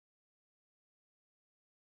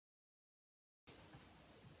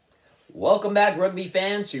Welcome back, rugby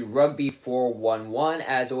fans, to Rugby 411.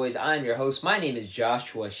 As always, I'm your host. My name is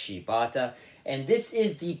Joshua Shibata, and this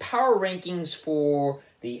is the power rankings for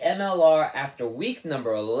the MLR after week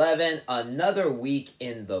number 11. Another week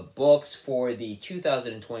in the books for the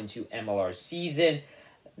 2022 MLR season.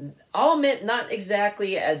 I'll admit, not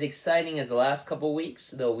exactly as exciting as the last couple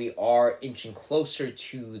weeks, though we are inching closer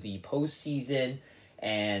to the postseason.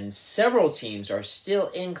 And several teams are still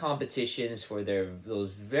in competitions for those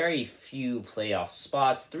very few playoff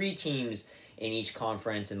spots. 3 teams in each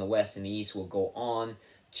conference in the West and the East will go on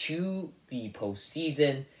to the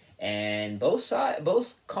postseason, and both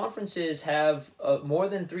conferences have more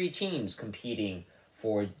than 3 teams competing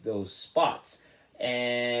for those spots.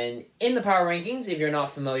 And in the power rankings, if you're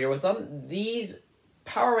not familiar with them, these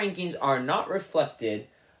power rankings are not reflected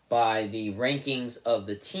by the rankings of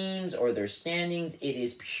the teams or their standings. It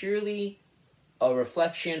is purely a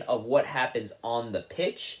reflection of what happens on the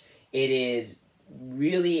pitch. It is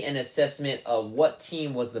really an assessment of what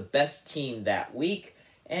team was the best team that week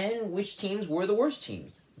and which teams were the worst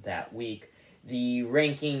teams that week. The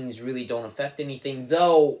rankings really don't affect anything,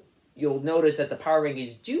 though you'll notice that the power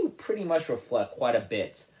rankings do pretty much reflect quite a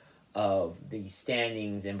bit of the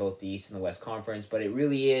standings in both the East and the West Conference, but it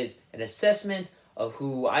really is an assessment of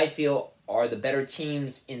who I feel are the better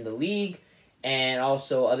teams in the league, and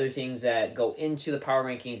also other things that go into the power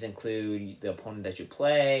rankings include the opponent that you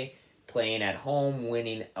play, playing at home,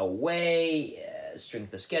 winning away,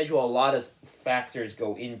 strength of schedule. A lot of factors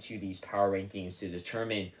go into these power rankings to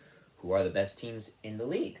determine who are the best teams in the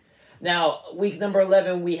league. Now, week number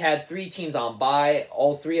 11, we had 3 teams on bye.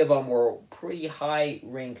 All 3 of them were pretty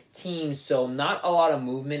high-ranked teams, so not a lot of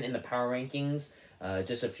movement in the power rankings.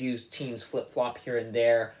 Just a few teams flip-flop here and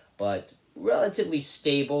there, but relatively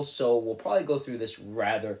stable, so we'll probably go through this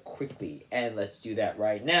rather quickly, and let's do that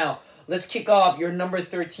right now. Let's kick off your number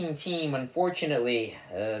 13 team. Unfortunately,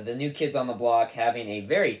 the new kids on the block having a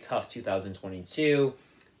very tough 2022,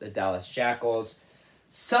 the Dallas Jackals,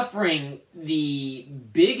 suffering the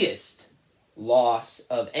biggest loss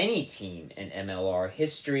of any team in MLR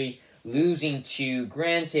history, losing to,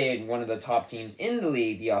 granted, one of the top teams in the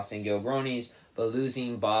league, the Austin Gilgronis, but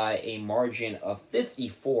losing by a margin of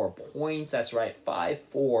 54 points. That's right,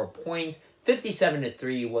 54 points.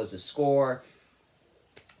 57-3 was the score.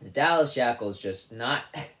 The Dallas Jackals just not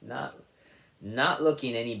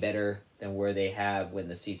looking any better than where they have when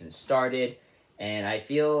the season started. And I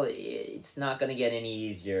feel it's not going to get any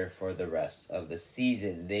easier for the rest of the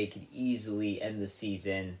season. They could easily end the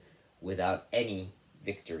season without any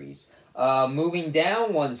victories. Moving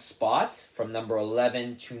down one spot from number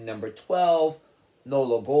 11 to number 12,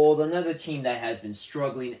 NOLA Gold, another team that has been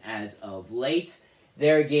struggling as of late.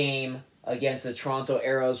 Their game against the Toronto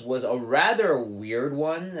Arrows was a rather weird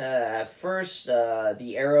one. At first,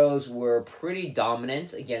 the Arrows were pretty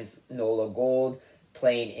dominant against NOLA Gold,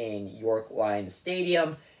 playing in York Lions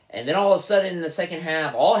Stadium. And then all of a sudden, in the second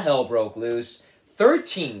half, all hell broke loose.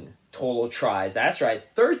 13 total tries. That's right,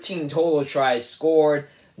 13 total tries scored.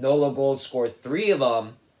 NOLA Gold scored 3 of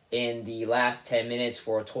them in the last 10 minutes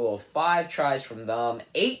for a total of 5 tries from them,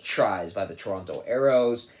 8 tries by the Toronto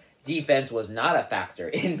Arrows. Defense was not a factor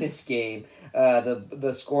in this game.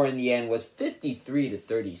 The score in the end was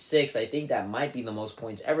 53-36. I think that might be the most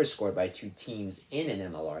points ever scored by 2 teams in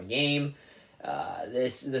an MLR game.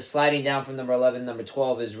 The sliding down from number 11 to number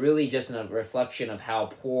 12 is really just a reflection of how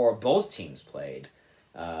poor both teams played.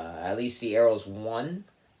 At least the Arrows won,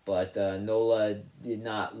 but NOLA did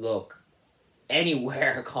not look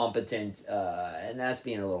anywhere competent, and that's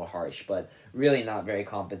being a little harsh, but really not very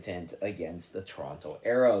competent against the Toronto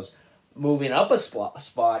Arrows. Moving up a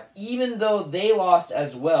spot, even though they lost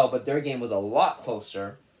as well, but their game was a lot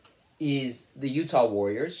closer, is the Utah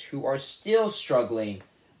Warriors, who are still struggling,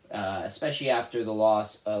 especially after the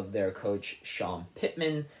loss of their coach, Sean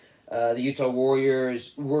Pittman. The Utah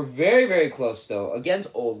Warriors were very, very close, though,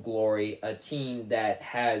 against Old Glory, a team that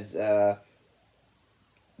has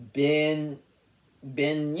been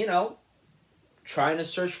trying to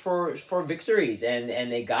search for victories,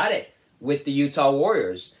 and they got it with the Utah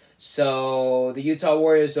Warriors. So the Utah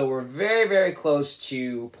Warriors, though, were very, very close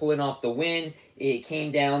to pulling off the win. It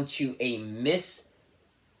came down to a missed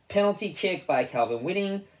penalty kick by Calvin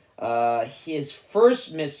Whitting. His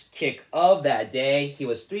first missed kick of that day. He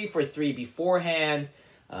was 3 for 3 beforehand.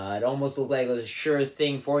 It almost looked like it was a sure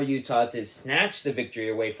thing for Utah to snatch the victory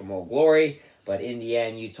away from Old Glory. But in the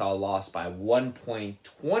end, Utah lost by 1 point,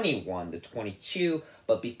 21-22.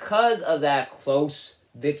 But because of that close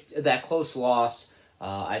loss,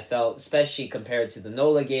 I felt, especially compared to the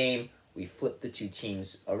NOLA game, we flipped the 2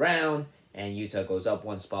 teams around, and Utah goes up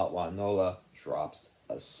 1 spot while NOLA drops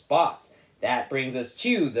a spot. That brings us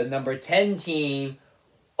to the number 10 team,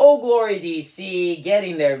 Old Glory DC,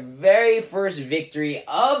 getting their very first victory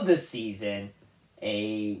of the season.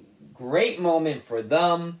 A great moment for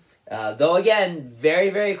them. Though, again, very,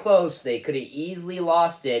 very close. They could have easily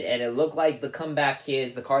lost it, and it looked like the comeback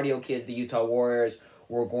kids, the cardio kids, the Utah Warriors,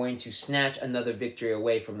 were going to snatch another victory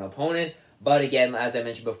away from an opponent. But, again, as I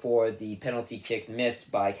mentioned before, the penalty kick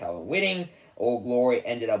missed by Calvin Whitting. Old Glory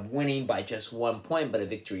ended up winning by just 1 point, but a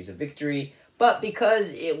victory is a victory. But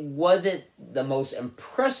because it wasn't the most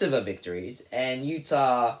impressive of victories, and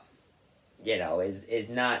Utah, is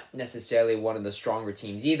not necessarily one of the stronger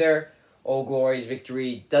teams either, Old Glory's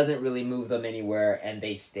victory doesn't really move them anywhere, and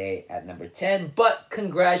they stay at number 10. But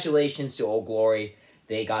congratulations to Old Glory.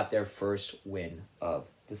 They got their first win of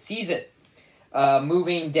the season.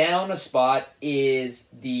 Moving down a spot is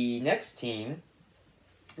the next team,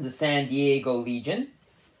 the San Diego Legion.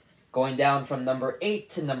 Going down from number 8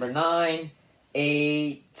 to number 9.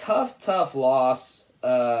 A tough loss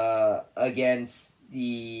against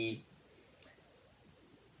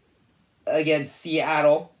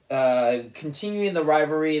Seattle. Continuing the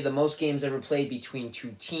rivalry, the most games ever played between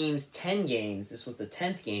two teams, 10 games. This was the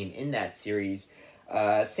 10th game in that series.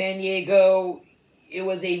 San Diego, it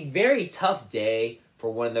was a very tough day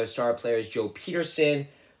for one of their star players, Joe Peterson,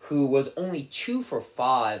 who was only 2 for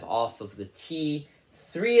 5 off of the tee.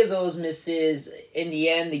 3 of those misses. In the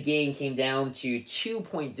end, the game came down to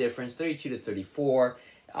 2-point difference, 32-34.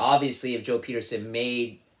 Obviously, if Joe Peterson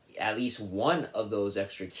made at least one of those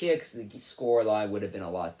extra kicks, the score line would have been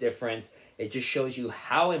a lot different. It just shows you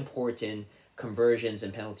how important conversions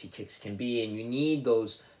and penalty kicks can be, and you need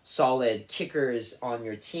those solid kickers on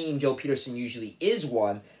your team. Joe Peterson usually is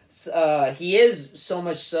one. He is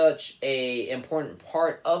such a important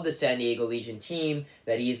part of the San Diego Legion team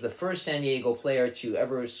that he is the first San Diego player to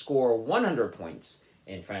ever score 100 points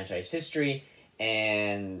in franchise history.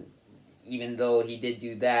 And even though he did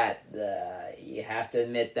do that, you have to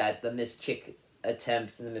admit that the missed kick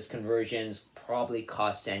attempts and the missed conversions probably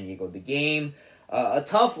cost San Diego the game. A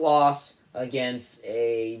tough loss against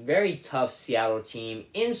a very tough Seattle team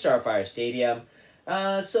in Starfire Stadium.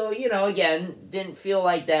 So, again, didn't feel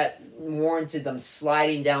like that warranted them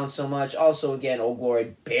sliding down so much. Also, again, Old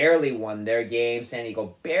Glory barely won their game. San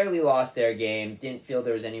Diego barely lost their game. Didn't feel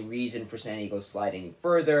there was any reason for San Diego to slide any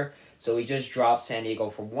further. So we just dropped San Diego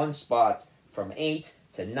from 1 spot from 8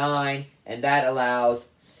 to 9. And that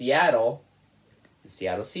allows Seattle, the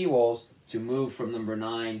Seattle Seawolves, to move from number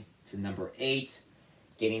 9 to number 8.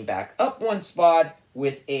 Getting back up 1 spot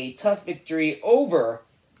with a tough victory over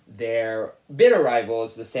their bitter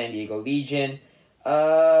rivals, the San Diego Legion.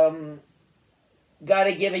 Gotta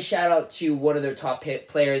give a shout out to one of their top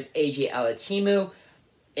players, AJ Alatimu.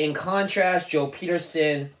 In contrast, Joe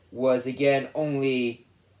Peterson was again only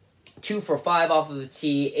 2 for 5 off of the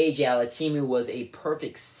tee. AJ Alatimu was a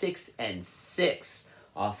perfect 6 and 6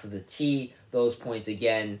 off of the tee. Those points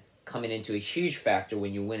again coming into a huge factor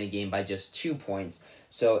when you win a game by just 2 points.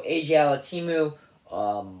 So AJ Alatimu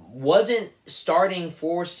wasn't starting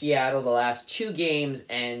for Seattle the last 2 games,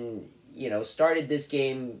 and started this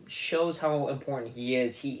game. Shows how important he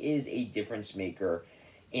is. He is a difference maker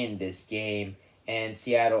in this game, and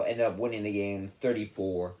Seattle ended up winning the game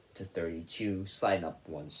 34-32, sliding up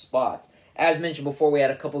 1 spot. As mentioned before, we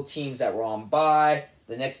had a couple teams that were on bye.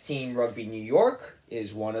 The next team, Rugby New York,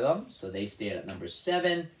 is one of them, so they stayed at number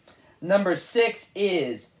 7. Number 6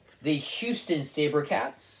 is the Houston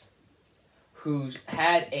SaberCats, who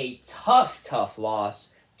had a tough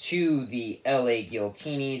loss to the LA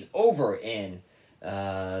Guillotines over in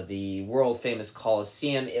the world-famous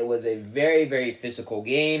Coliseum. It was a very, very physical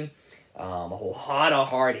game. A lot of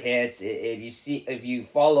hard hits. If you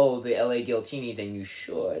follow the LA Guillotines, and you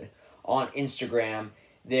should, on Instagram,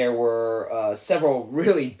 there were several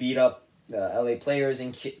really beat-up LA players,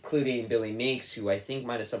 including Billy Meeks, who I think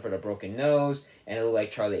might have suffered a broken nose, and it looked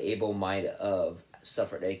like Charlie Abel might have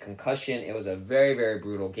suffered a concussion. It was a very, very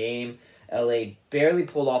brutal game. LA barely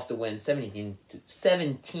pulled off the win,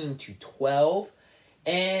 17-12.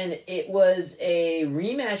 And it was a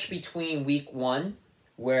rematch between Week 1,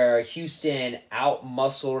 where Houston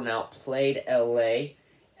out-muscled and outplayed LA.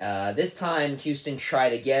 This time, Houston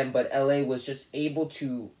tried again, but LA was just able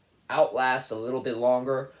to outlast a little bit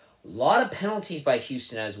longer. A lot of penalties by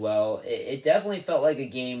Houston as well. It definitely felt like a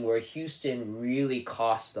game where Houston really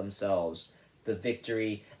cost themselves the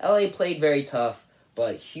victory. LA played very tough,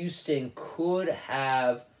 but Houston could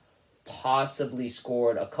have possibly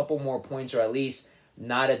scored a couple more points, or at least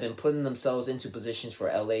not have been putting themselves into positions for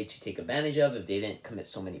LA to take advantage of if they didn't commit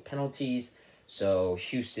so many penalties. So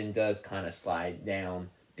Houston does kind of slide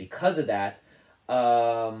down because of that.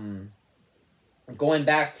 going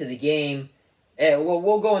back to the game,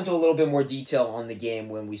 we'll go into a little bit more detail on the game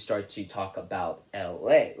when we start to talk about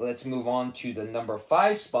LA. Let's move on to the number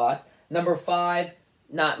 5 spot. Number 5,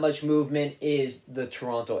 not much movement, is the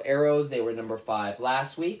Toronto Arrows. They were number 5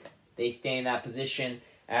 last week. They stay in that position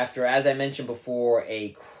after, as I mentioned before,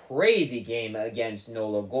 a crazy game against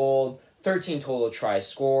Nola Gold. 13 total tries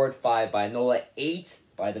scored, 5 by Nola, 8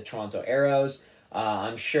 by the Toronto Arrows.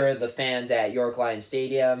 I'm sure the fans at York Lions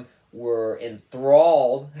Stadium were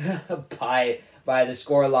enthralled by the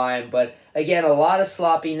scoreline, but again, a lot of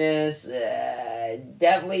sloppiness.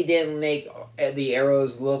 Definitely didn't make the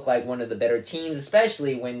Arrows look like one of the better teams,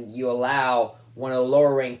 especially when you allow one of the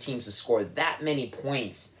lower ranked teams to score that many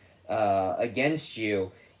points against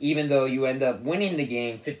you. Even though you end up winning the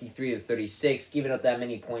game 53-36, giving up that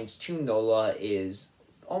many points to NOLA is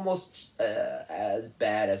almost as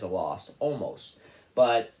bad as a loss, almost.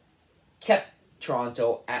 But kept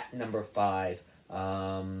Toronto at number 5,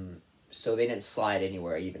 so they didn't slide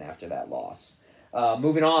anywhere even after that loss.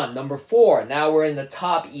 Moving on, number 4. Now we're in the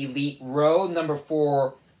top elite row. Number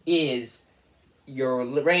 4 is your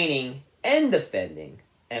reigning and defending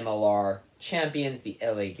MLR champions, the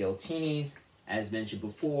LA Guiltinis. As mentioned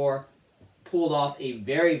before, pulled off a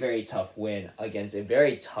very, very tough win against a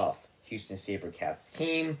very tough Houston SaberCats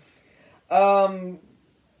team. Going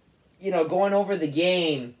over the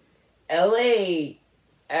game, LA,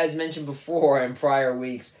 as mentioned before in prior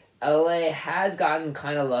weeks, LA has gotten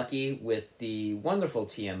kind of lucky with the wonderful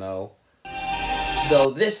TMO.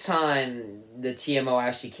 Though this time, the TMO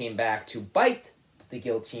actually came back to bite the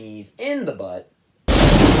Guiltinis in the butt.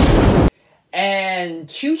 And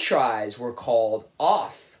 2 tries were called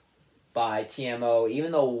off by TMO,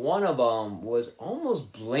 even though one of them was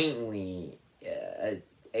almost blatantly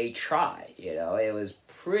a try. It was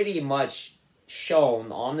pretty much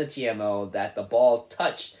shown on the TMO that the ball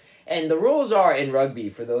touched. And the rules are in rugby,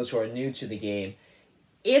 for those who are new to the game,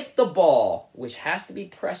 if the ball, which has to be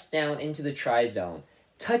pressed down into the try zone,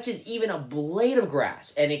 touches even a blade of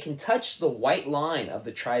grass, and it can touch the white line of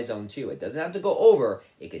the try zone too. It doesn't have to go over.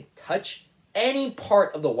 It can touch any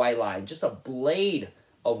part of the white line, just a blade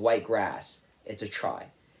of white grass, it's a try.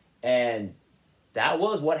 And that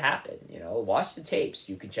was what happened. Watch the tapes.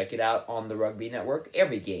 You can check it out on the Rugby Network.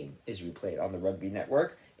 Every game is replayed on the Rugby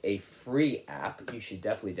Network, a free app. You should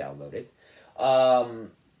definitely download it.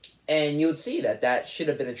 And you would see that should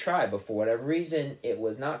have been a try, but for whatever reason, it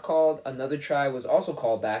was not called. Another try was also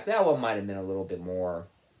called back. That one might have been a little bit more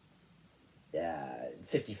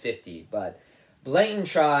 50-50, but blatant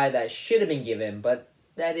try that should have been given, but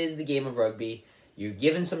that is the game of rugby. You're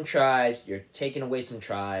giving some tries, you're taking away some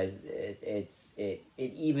tries. It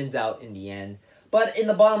evens out in the end. But in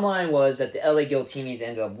the bottom line was that the LA Guiltinis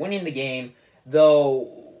ended up winning the game,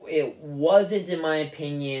 though it wasn't, in my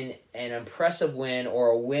opinion, an impressive win or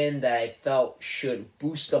a win that I felt should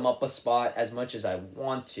boost them up a spot as much as I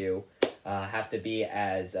want to. Have to be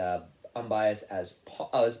as unbiased as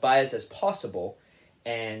biased as possible.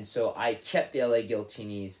 And so I kept the LA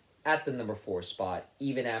Guiltinis at the number 4 spot,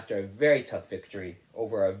 even after a very tough victory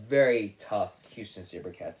over a very tough Houston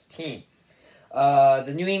SaberCats team.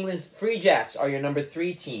 The New England Free Jacks are your number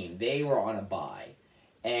 3 team. They were on a bye.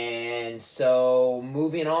 And so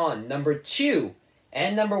moving on, number 2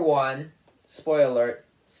 and number 1, spoiler alert,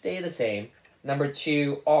 stay the same. Number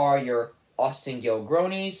 2 are your Austin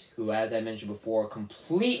Gilgronis, who, as I mentioned before,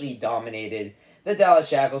 completely dominated the Dallas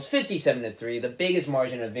Jackals 57-3, the biggest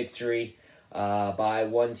margin of victory by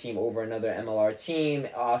one team over another MLR team.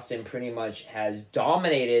 Austin pretty much has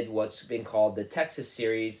dominated what's been called the Texas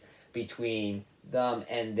series between them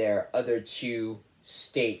and their other 2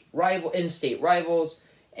 in-state rivals.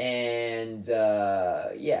 And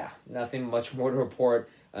nothing much more to report.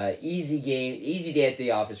 Easy game, easy day at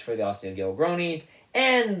the office for the Austin Gilgronis.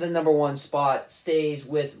 And the number 1 spot stays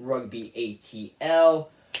with Rugby ATL.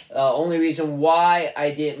 Only reason why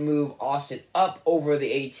I didn't move Austin up over the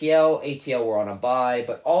ATL were on a bye,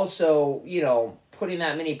 but also, putting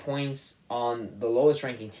that many points on the lowest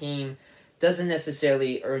ranking team doesn't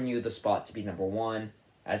necessarily earn you the spot to be number 1,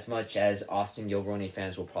 as much as Austin Gilgroni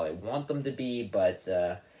fans will probably want them to be, but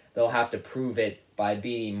they'll have to prove it by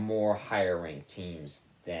beating more higher ranked teams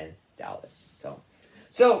than Dallas. So,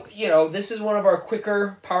 this is one of our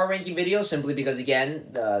quicker power ranking videos, simply because, again,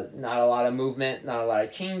 not a lot of movement, not a lot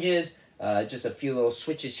of changes, just a few little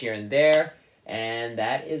switches here and there, and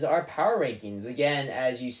that is our power rankings. Again,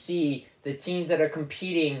 as you see, the teams that are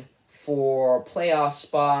competing for playoff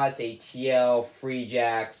spots, ATL, Free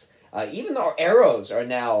Jacks, even our Arrows are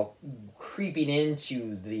now creeping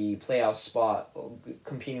into the playoff spot,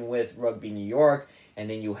 competing with Rugby New York, and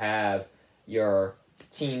then you have your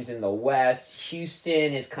teams in the West.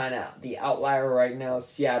 Houston is kind of the outlier right now.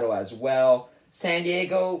 Seattle as well. San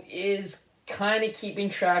Diego is kind of keeping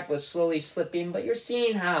track but slowly slipping. But you're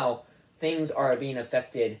seeing how things are being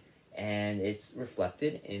affected, and it's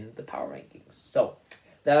reflected in the power rankings. So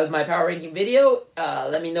that was my power ranking video.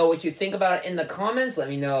 Let me know what you think about it in the comments. Let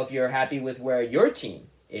me know if you're happy with where your team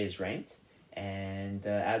is ranked. And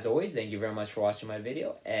as always, thank you very much for watching my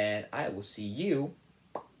video, and I will see you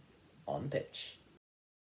on the pitch.